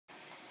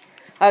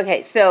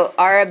Okay, so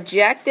our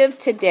objective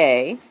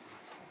today,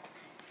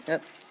 go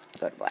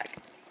to black,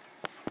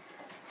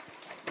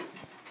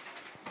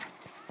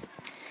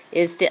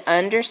 is to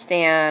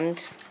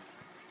understand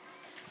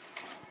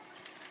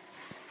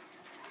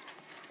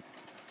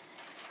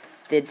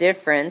the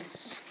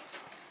difference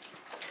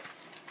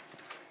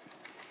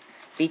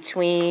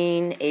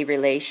between a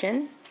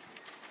relation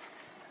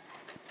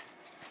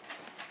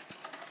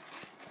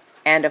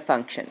and a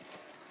function.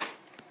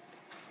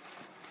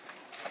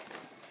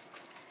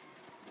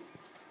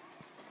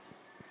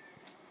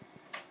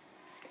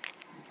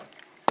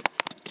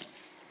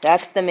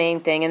 That's the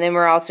main thing. And then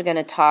we're also going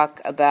to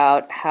talk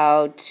about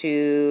how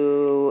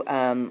to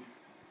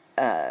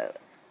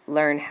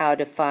learn how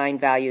to find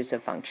values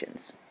of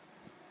functions.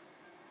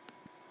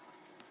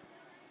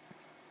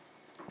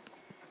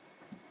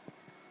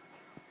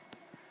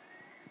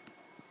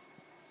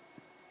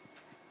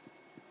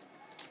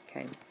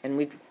 Okay,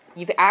 and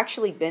you've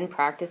actually been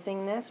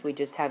practicing this. We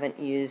just haven't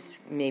used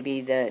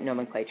maybe the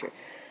nomenclature.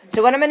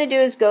 So what I'm going to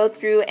do is go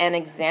through an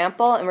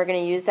example, and we're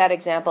going to use that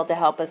example to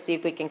help us see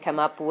if we can come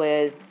up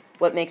with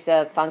what makes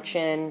a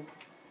function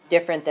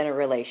different than a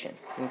relation.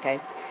 Okay,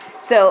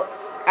 so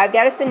I've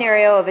got a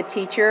scenario of a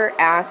teacher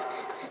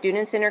asked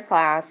students in her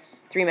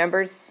class, 3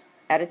 members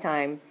at a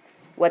time,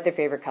 what their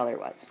favorite color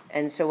was.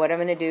 And so what I'm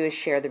going to do is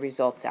share the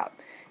results out.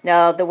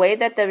 Now, the way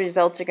that the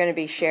results are going to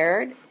be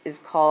shared is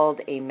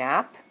called a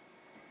map.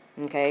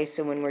 Okay,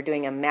 so when we're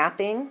doing a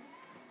mapping,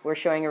 we're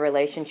showing a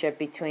relationship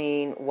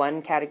between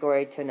one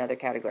category to another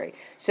category.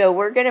 So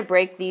we're going to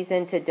break these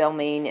into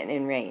domain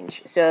and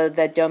range. So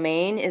the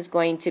domain is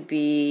going to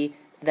be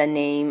the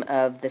name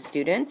of the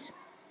student,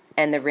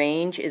 and the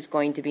range is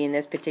going to be, in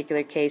this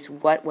particular case,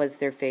 what was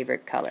their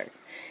favorite color.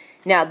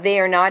 Now, they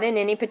are not in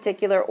any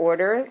particular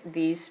order,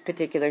 these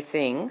particular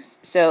things.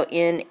 So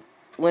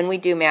when we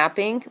do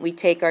mapping, we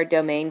take our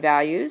domain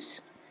values,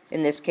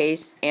 in this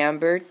case,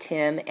 Amber,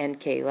 Tim, and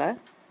Kayla.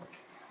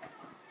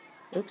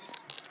 Oops,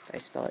 did I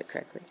spell it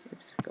correctly?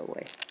 Oops, go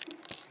away.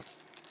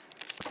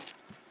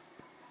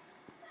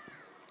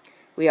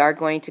 We are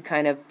going to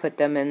kind of put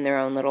them in their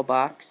own little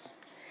box.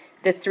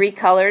 The 3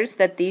 colors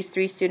that these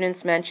 3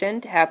 students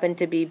mentioned happen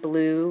to be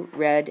blue,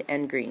 red,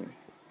 and green.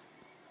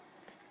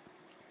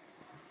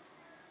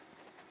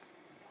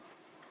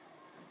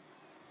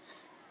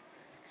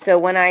 So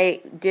when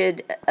I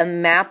did a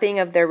mapping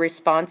of their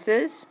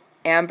responses,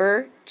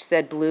 Amber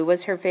said blue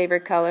was her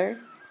favorite color.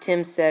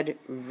 Tim said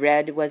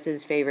red was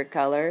his favorite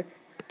color.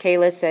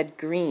 Kayla said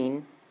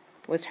green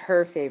was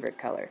her favorite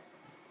color.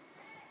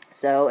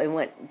 So it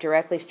went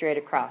directly straight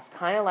across,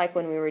 kind of like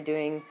when we were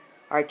doing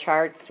our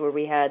charts where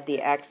we had the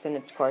X and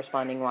its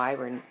corresponding Y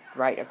were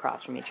right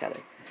across from each other.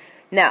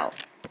 Now,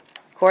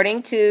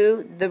 according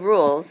to the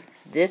rules,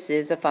 this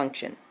is a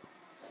function.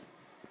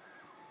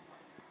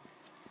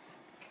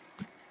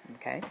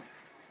 Okay?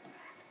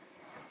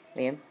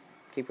 Liam,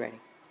 keep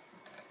writing.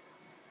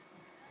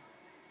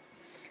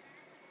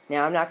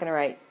 Now, I'm not going to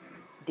write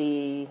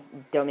D,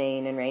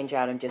 domain, and range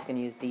out. I'm just going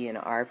to use D and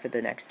R for the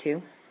next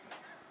 2.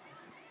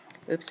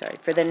 Oops, sorry.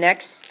 For the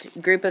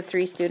next group of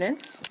 3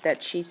 students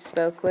that she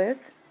spoke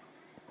with,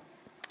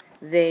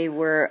 they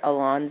were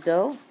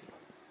Alonzo,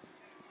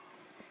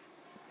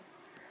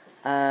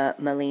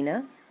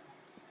 Melina,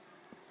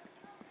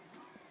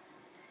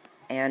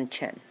 and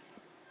Chen.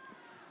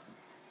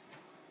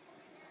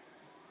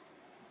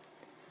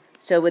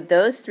 So with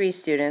those 3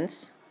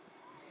 students,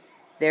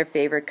 their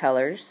favorite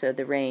colors, so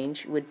the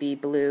range, would be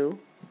blue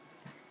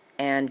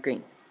and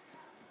green.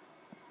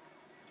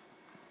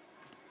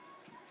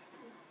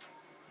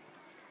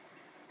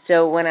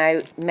 So when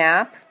I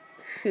map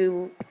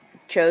who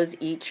chose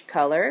each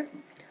color,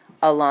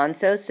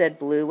 Alonso said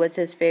blue was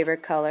his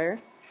favorite color.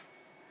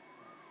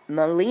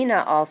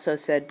 Melina also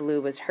said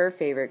blue was her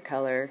favorite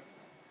color,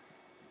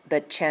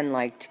 but Chen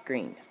liked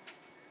green.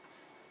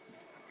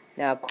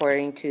 Now,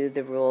 according to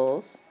the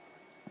rules,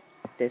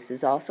 this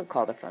is also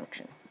called a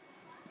function.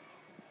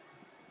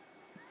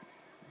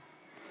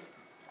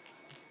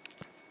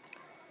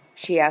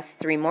 She asked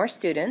 3 more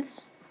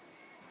students.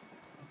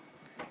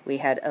 We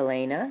had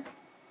Elena.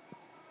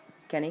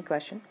 Kenny,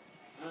 question?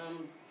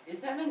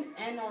 Is that an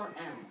N or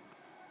M?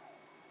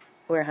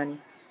 Where, honey?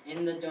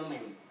 In the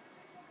domain.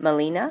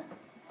 Melina?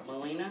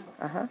 Melina?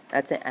 Uh-huh.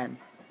 That's an M.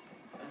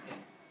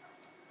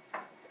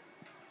 Okay.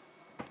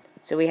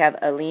 So we have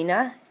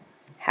Alina,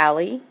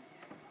 Hallie,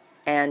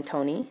 and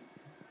Tony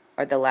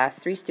are the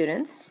last 3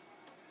 students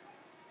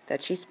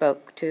that she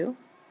spoke to.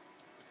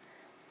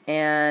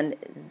 And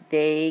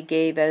they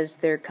gave us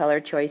their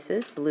color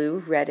choices, blue,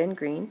 red, and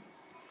green.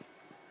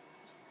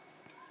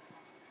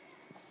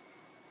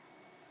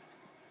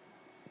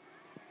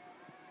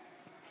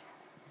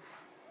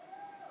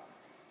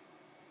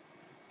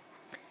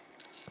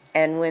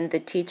 And when the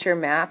teacher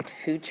mapped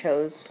who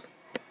chose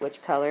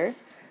which color,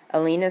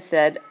 Alina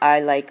said, I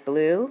like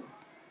blue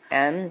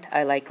and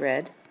I like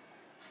red.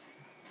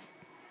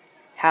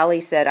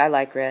 Hallie said, I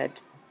like red.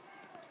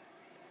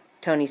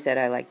 Tony said,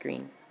 I like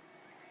green.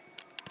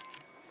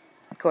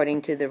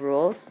 According to the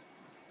rules,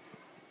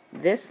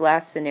 this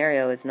last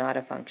scenario is not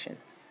a function.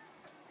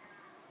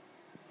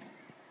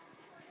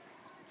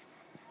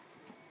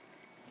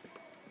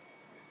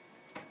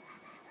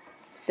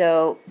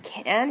 So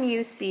can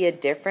you see a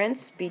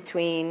difference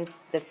between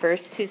the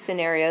first two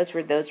scenarios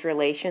where those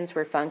relations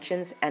were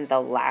functions and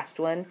the last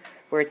one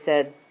where it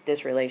said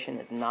this relation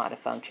is not a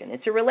function?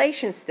 It's a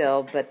relation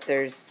still, but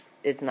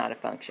it's not a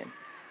function.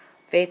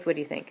 Faith, what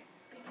do you think?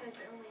 Because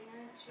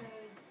Elena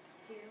chose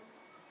 2.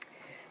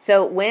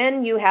 So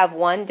when you have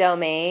one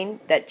domain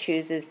that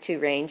chooses 2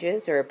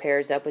 ranges or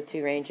pairs up with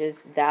 2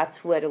 ranges,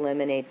 that's what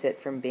eliminates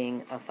it from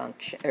being a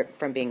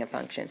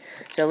function.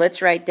 So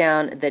let's write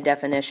down the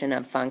definition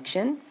of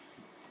function.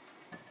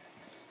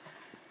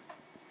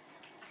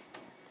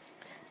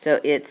 So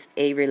it's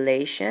a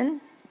relation.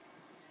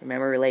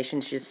 Remember,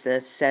 relation's just a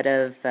set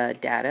of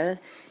data,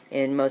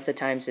 and most of the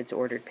times it's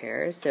ordered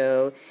pairs.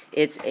 So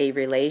it's a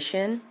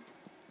relation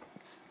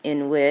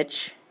in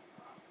which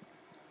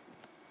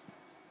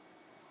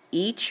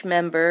each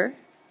member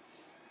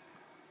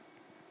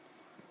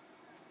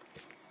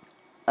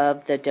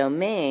of the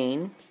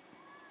domain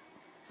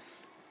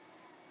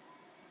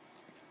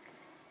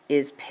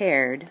is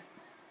paired,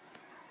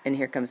 and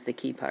here comes the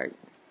key part,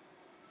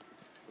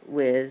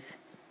 with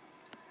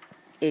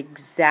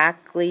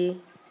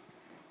exactly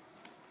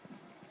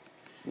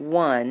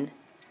one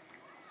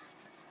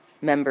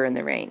member in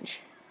the range.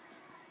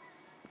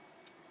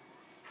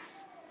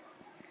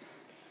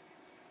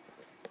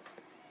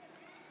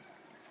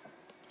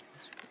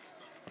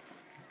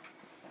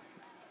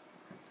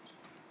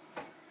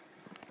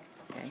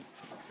 Okay.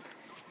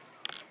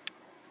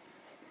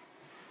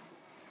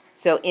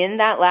 So in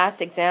that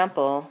last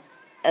example,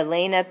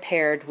 Elena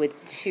paired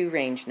with 2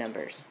 range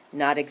numbers,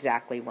 not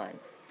exactly 1.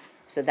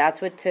 So that's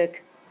what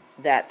took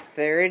that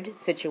third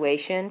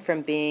situation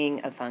from being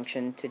a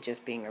function to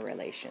just being a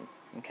relation.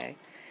 Okay.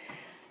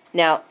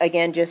 Now,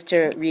 again, just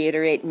to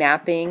reiterate,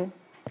 mapping,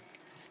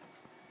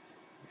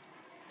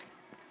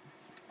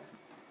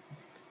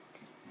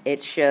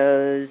 it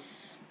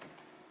shows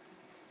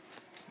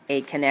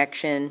a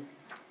connection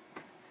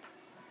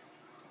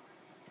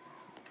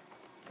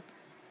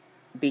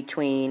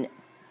between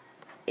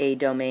a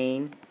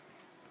domain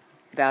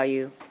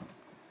value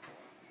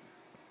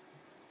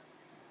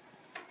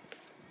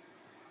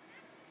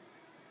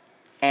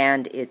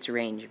and its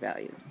range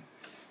value.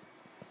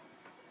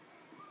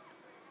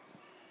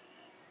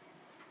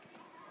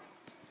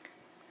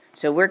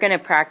 So we're going to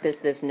practice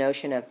this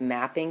notion of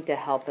mapping to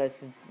help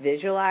us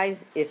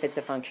visualize if it's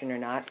a function or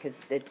not,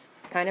 because it's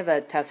kind of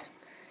a tough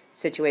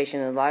situation.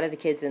 A lot of the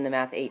kids in the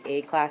Math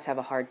 8A class have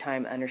a hard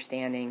time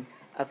understanding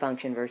a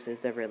function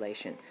versus a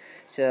relation.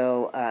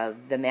 So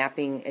the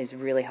mapping is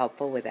really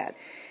helpful with that.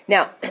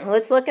 Now,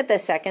 let's look at the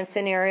second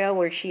scenario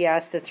where she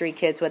asked the 3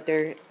 kids what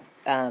their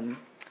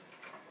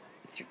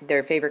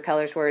favorite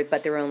colors were,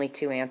 but there were only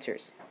 2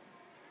 answers.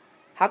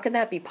 How could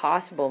that be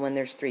possible when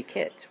there's 3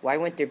 kids? Why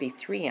wouldn't there be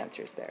 3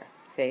 answers there?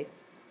 Faith?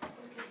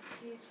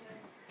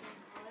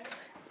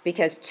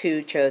 Because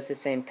 2 chose the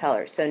same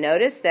color. So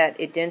notice that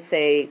it didn't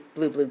say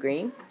blue, blue,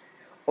 green,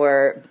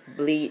 or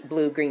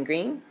blue, green,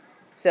 green.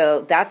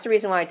 So that's the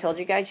reason why I told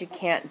you guys you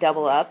can't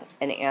double up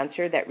an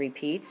answer that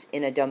repeats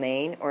in a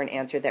domain or an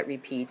answer that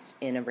repeats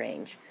in a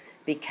range,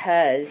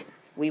 because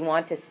we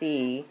want to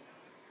see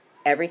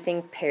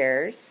everything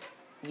pairs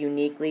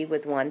uniquely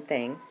with one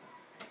thing.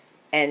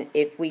 And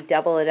if we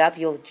double it up,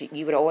 you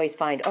would always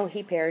find, oh,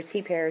 he pairs,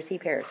 he pairs, he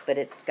pairs. But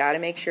it's got to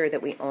make sure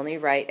that we only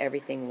write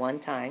everything one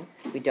time.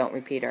 We don't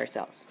repeat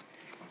ourselves.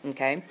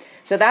 Okay?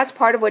 So that's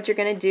part of what you're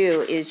going to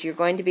do is you're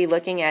going to be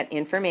looking at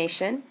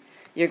information.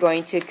 You're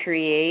going to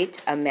create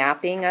a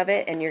mapping of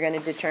it, and you're going to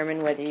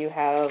determine whether you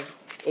have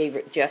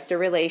just a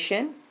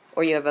relation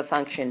or you have a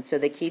function. So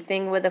the key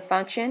thing with a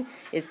function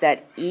is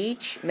that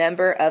each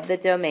member of the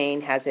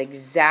domain has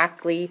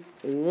exactly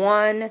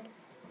one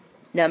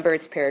number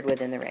it's paired with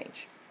in the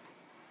range.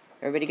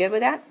 Everybody good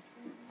with that?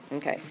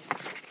 Okay.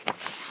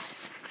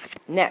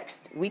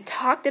 Next, we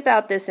talked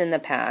about this in the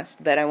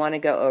past, but I want to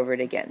go over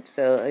it again.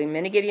 So I'm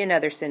going to give you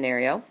another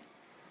scenario.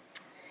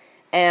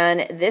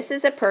 And this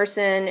is a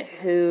person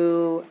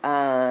who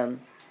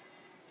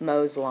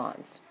mows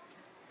lawns.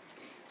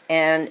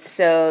 And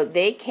so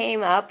they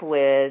came up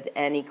with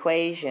an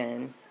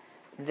equation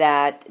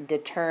that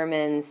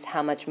determines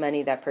how much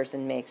money that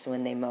person makes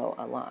when they mow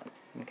a lawn.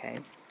 Okay.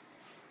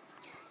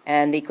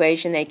 And the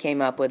equation they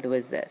came up with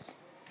was this.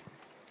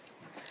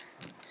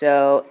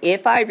 So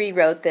if I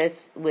rewrote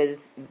this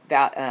with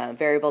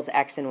variables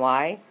x and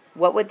y,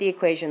 what would the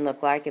equation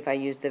look like if I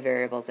used the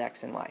variables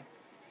x and y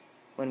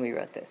when we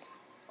wrote this?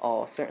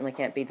 Oh, certainly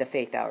can't be the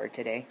Faith hour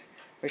today.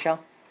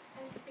 Rochelle?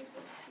 X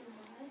equals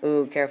 2y.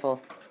 Ooh,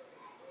 careful.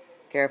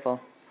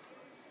 Careful.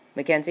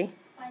 Mackenzie?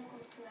 Y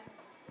equals 2x.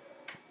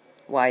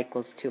 Y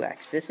equals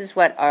 2x. This is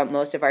what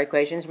most of our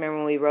equations, remember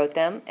when we wrote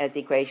them as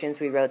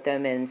equations, we wrote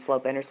them in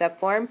slope-intercept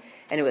form,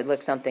 and it would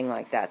look something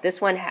like that. This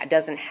one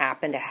doesn't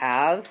happen to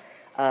have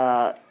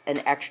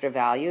an extra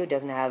value. It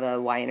doesn't have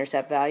a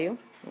y-intercept value.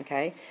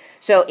 Okay.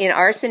 So in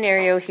our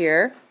scenario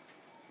here,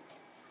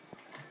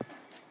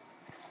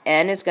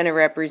 n is going to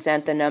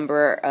represent the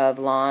number of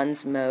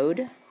lawns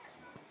mowed.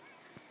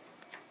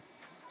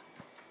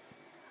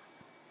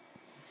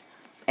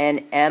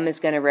 and M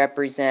is going to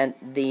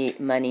represent the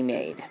money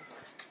made.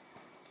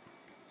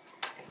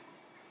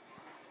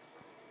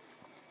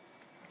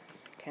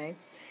 Okay?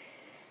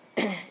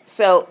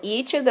 So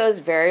each of those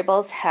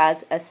variables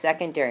has a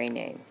secondary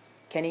name.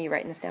 Kenny, you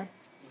writing this down?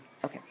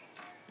 Okay.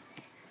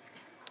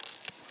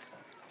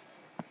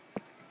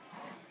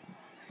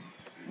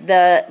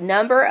 The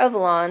number of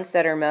lawns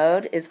that are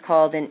mowed is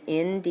called an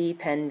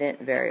independent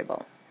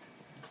variable.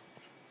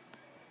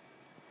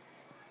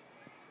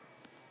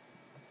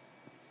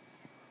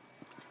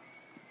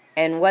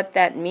 And what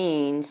that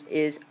means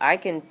is I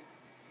can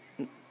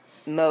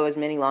mow as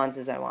many lawns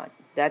as I want.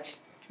 That's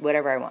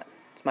whatever I want.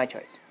 It's my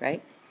choice,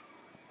 right?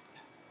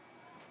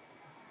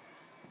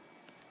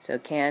 So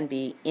it can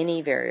be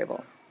any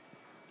variable,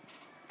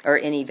 or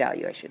any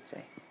value, I should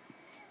say.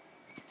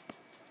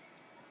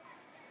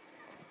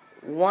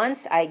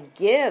 Once I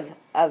give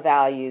a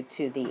value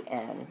to the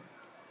n,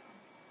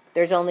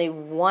 there's only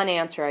one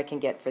answer I can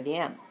get for the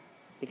m,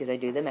 because I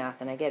do the math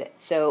and I get it.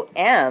 So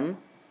m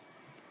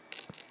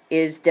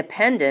is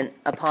dependent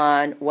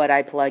upon what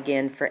I plug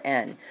in for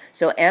n.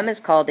 So m is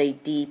called a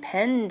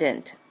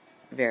dependent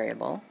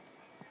variable.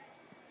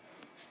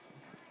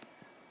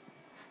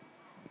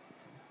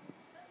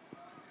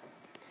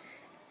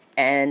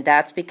 And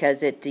that's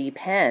because it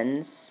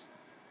depends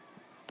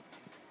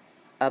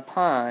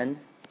upon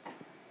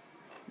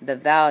the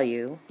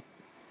value,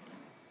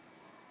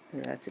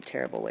 that's a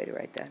terrible way to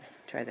write that,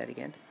 try that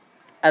again,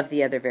 of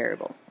the other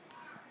variable.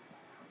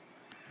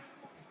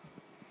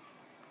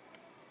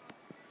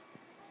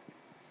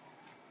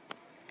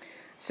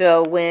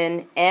 So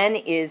when n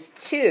is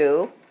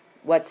 2,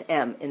 what's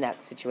m in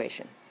that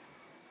situation?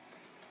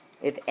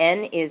 If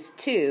n is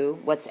 2,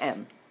 what's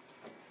m?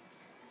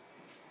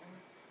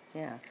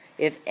 Yeah.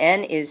 If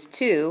n is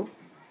 2,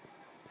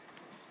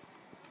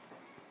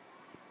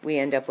 we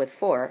end up with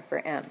 4 for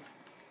m.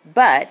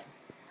 But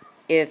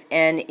if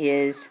n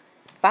is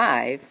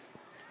 5,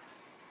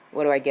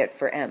 what do I get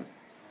for m?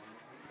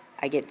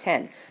 I get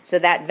 10. So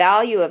that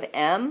value of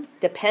m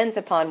depends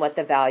upon what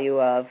the value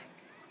of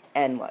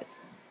n was.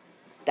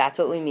 That's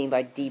what we mean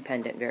by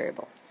dependent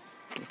variable.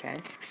 Okay?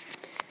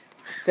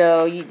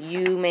 So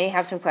you may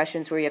have some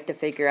questions where you have to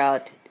figure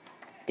out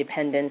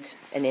dependent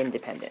and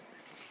independent.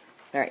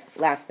 All right,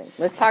 last thing.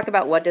 Let's talk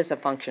about what does a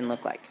function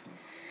look like.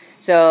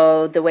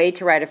 So the way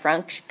to write a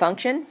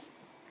function,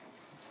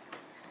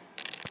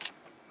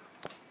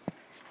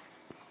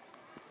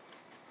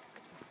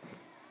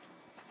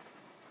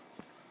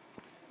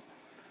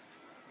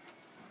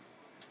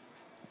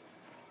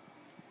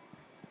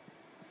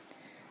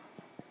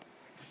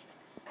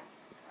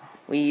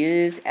 we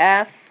use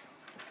f,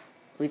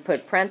 we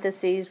put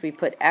parentheses, we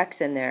put x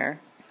in there,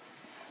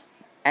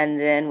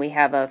 and then we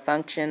have a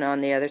function on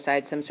the other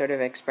side, some sort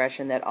of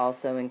expression that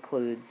also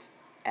includes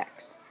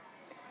x.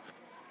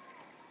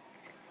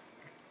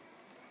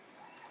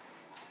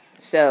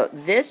 So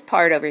this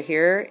part over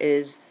here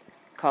is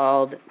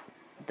called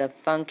the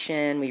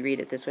function, we read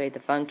it this way, the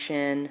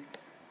function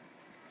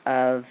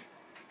of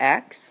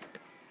x.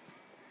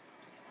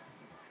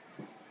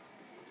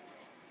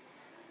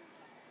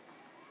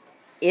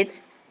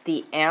 It's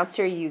the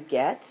answer you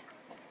get.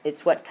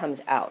 It's what comes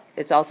out.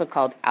 It's also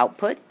called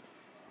output.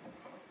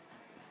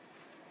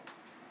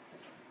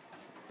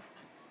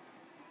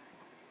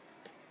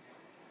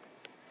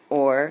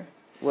 Or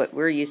what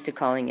we're used to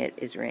calling it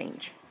is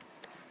range.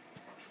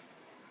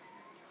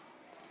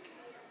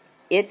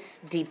 It's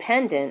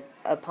dependent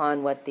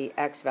upon what the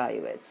x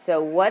value is.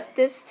 So what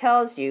this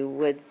tells you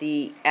with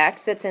the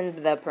x that's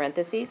in the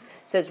parentheses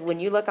says when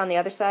you look on the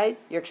other side,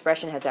 your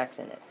expression has x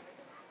in it.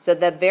 So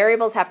the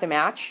variables have to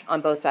match on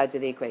both sides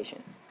of the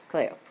equation.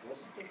 Cleo?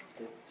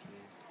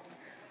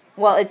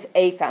 Well, it's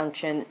a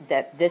function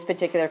that this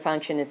particular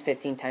function is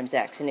 15 times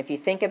x. And if you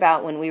think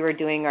about when we were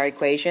doing our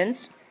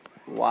equations,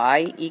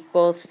 y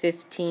equals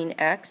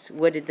 15x,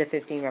 what did the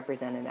 15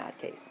 represent in that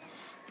case?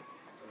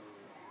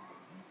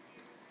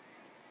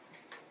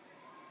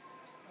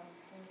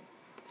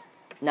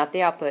 Not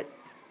the output.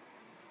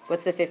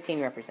 What's the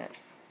 15 represent?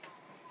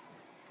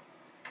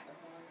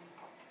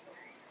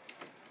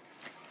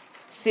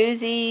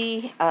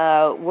 Susie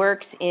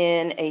works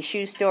in a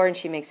shoe store and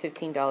she makes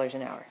 $15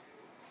 an hour.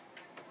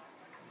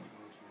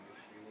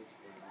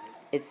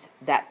 It's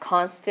that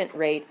constant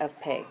rate of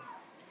pay.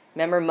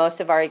 Remember, most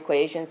of our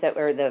equations that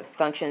were the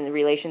function, the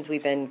relations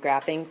we've been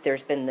graphing,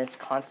 there's been this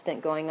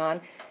constant going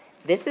on.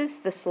 This is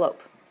the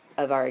slope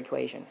of our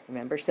equation,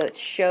 remember? So it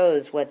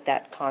shows what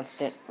that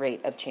constant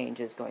rate of change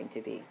is going to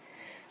be.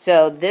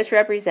 So this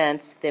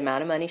represents the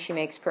amount of money she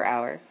makes per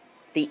hour.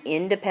 The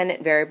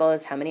independent variable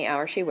is how many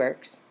hours she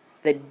works.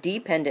 The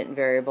dependent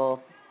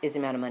variable is the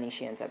amount of money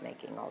she ends up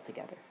making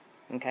altogether.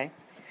 Okay?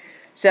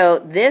 So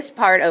this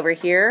part over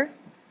here,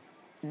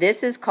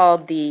 this is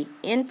called the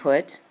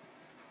input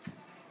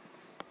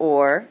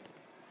or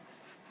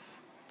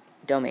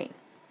domain.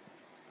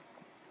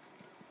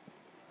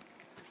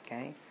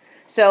 Okay?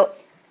 So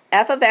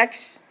f of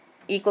x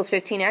equals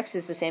 15x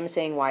is the same as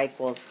saying y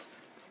equals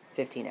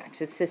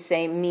 15x. It's the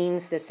same,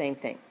 means the same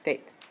thing.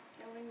 Faith?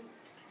 So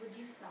would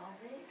you solve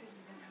it because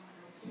you don't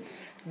know how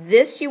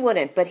This you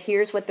wouldn't, but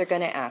here's what they're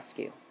going to ask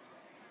you.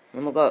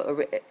 And we'll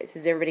go,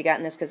 has everybody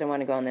gotten this? Because I want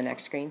to go on the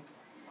next screen.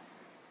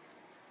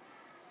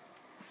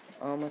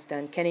 Almost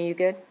done. Kenny, you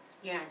good?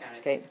 Yeah, I got it.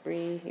 Okay,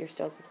 Bree, you're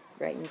still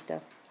writing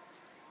stuff.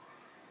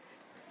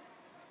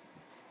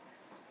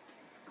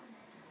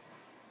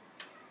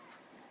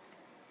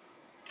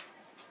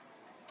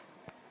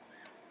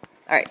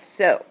 All right,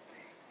 so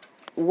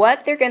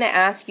what they're going to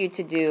ask you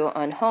to do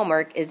on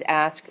homework is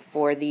ask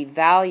for the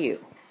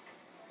value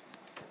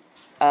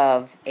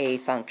of a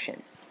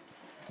function.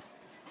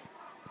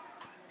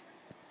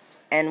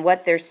 And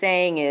what they're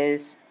saying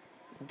is,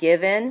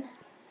 given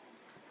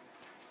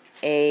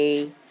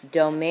a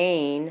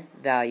domain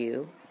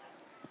value,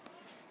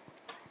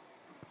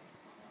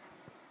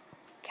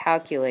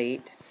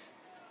 calculate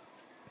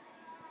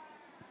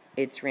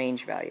its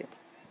range value.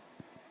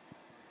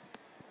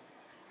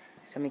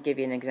 So I'm going to give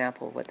you an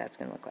example of what that's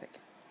going to look like.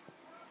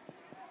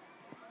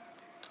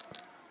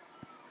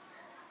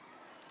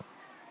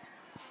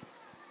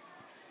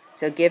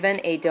 So given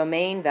a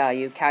domain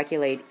value,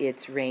 calculate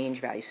its range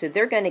value. So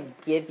they're going to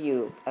give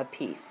you a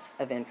piece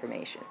of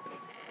information.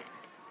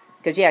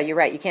 Because, yeah, you're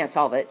right, you can't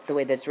solve it the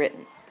way that's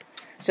written.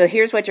 So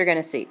here's what you're going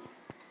to see.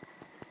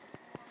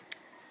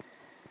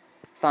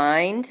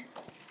 Find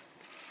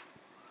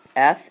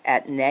f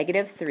at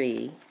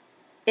 -3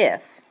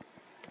 if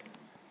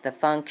the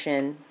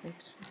function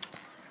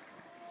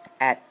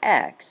at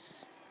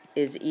x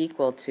is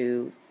equal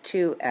to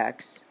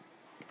 2x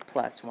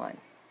plus 1.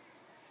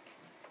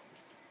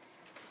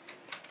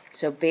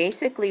 So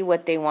basically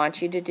what they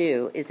want you to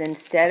do is,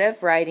 instead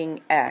of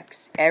writing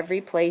x, every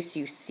place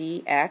you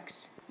see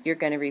x, you're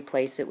going to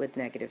replace it with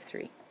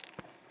 -3.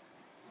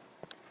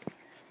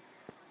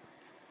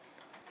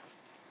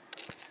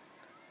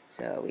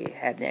 So we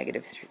had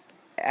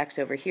x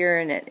over here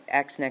and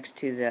x next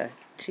to the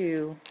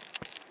 2.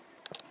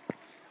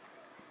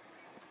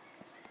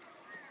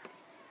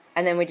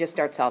 And then we just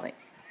start solving.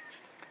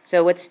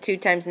 So what's 2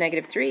 times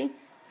 -3?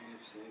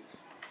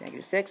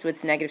 -6.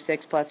 What's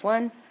 -6 plus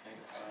 1?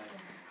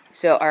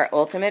 So our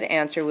ultimate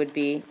answer would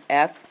be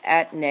f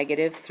at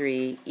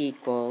 -3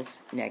 equals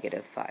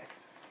 -5.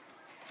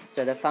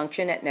 So the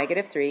function at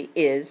 -3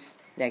 is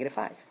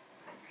 -5.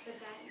 But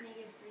that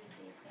 -3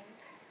 stays there.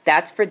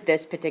 That's for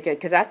this particular,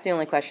 because that's the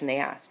only question they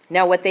asked.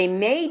 Now what they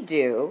may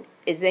do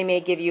is they may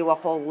give you a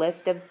whole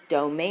list of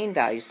domain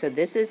values. So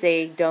this is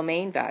a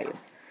domain value.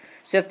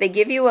 So if they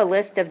give you a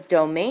list of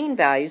domain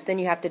values, then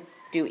you have to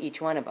do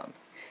each one of them.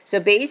 So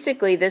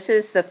basically this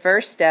is the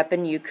first step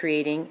in you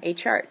creating a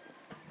chart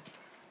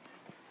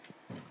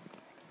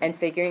and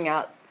figuring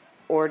out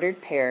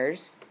ordered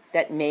pairs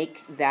that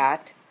make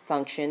that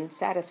function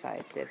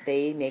satisfied, that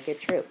they make it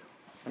true.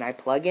 When I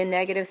plug in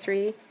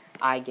 -3,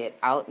 I get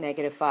out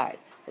 -5.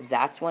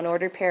 That's one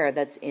ordered pair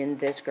that's in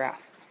this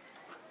graph,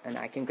 and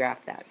I can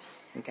graph that,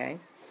 okay?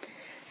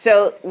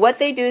 So what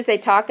they do is they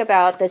talk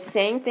about the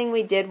same thing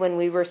we did when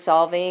we were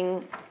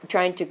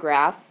trying to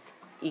graph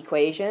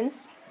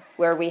equations,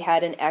 where we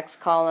had an x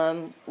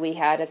column, we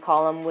had a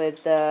column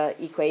with the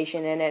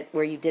equation in it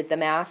where you did the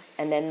math,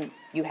 and then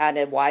you had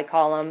a y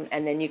column,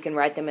 and then you can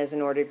write them as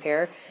an ordered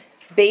pair.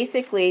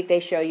 Basically, they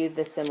show you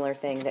the similar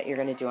thing that you're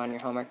going to do on your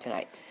homework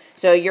tonight.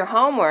 So your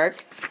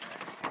homework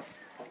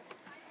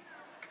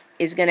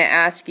is going to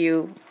ask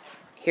you,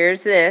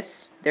 here's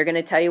this. They're going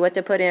to tell you what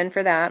to put in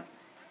for that.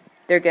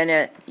 You're going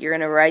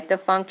to write the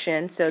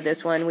function. So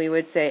this one we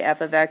would say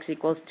f of x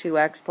equals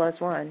 2x plus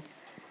 1.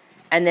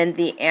 And then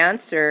the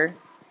answer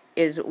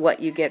is what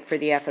you get for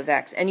the f of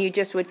x. And you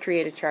just would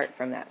create a chart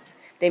from that.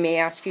 They may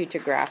ask you to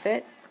graph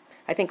it.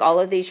 I think all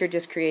of these are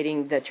just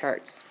creating the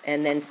charts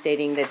and then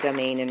stating the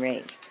domain and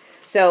range.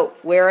 So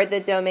where are the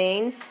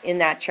domains in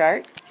that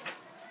chart?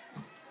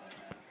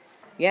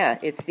 Yeah,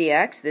 it's the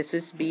x. This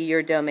would be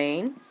your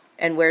domain.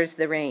 And where's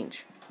the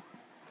range?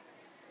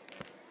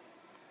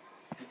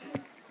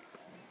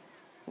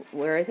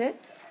 Where is it?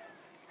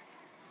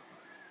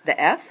 The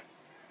f?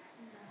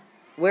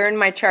 Where in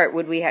my chart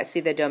would we see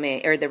the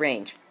domain or the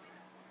range?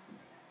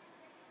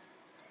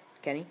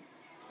 Kenny?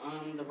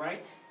 On the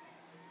right?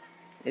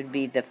 It would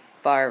be the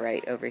far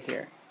right over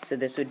here. So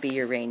this would be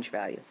your range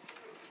value.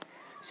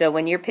 So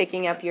when you're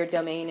picking up your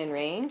domain and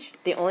range,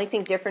 the only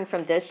thing different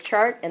from this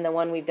chart and the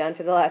one we've done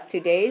for the last 2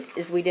 days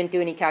is we didn't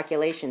do any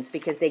calculations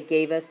because they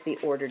gave us the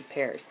ordered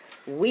pairs.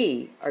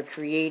 We are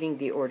creating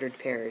the ordered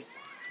pairs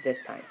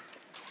this time.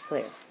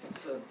 Clear?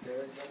 So they're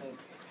going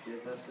to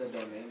give us the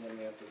domain and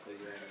we have to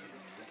figure it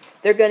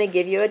out. They're going to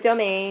give you a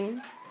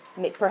domain,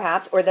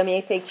 perhaps, or they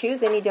may say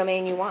choose any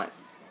domain you want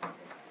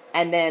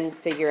and then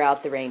figure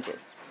out the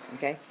ranges.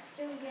 Okay?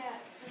 So yeah,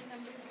 for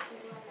number 2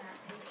 on that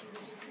page, you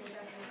would just make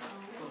up your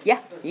own. Yeah,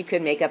 you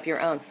could make up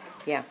your own.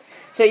 Yeah.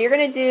 So you're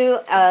going to do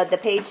the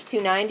page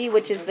 290,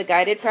 which is the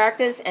guided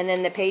practice, and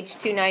then the page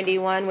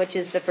 291, which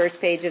is the first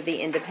page of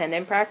the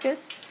independent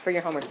practice for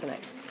your homework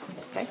tonight.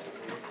 Okay?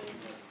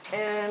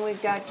 And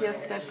we've got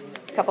just a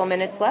couple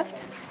minutes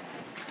left.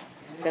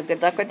 So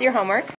good luck with your homework.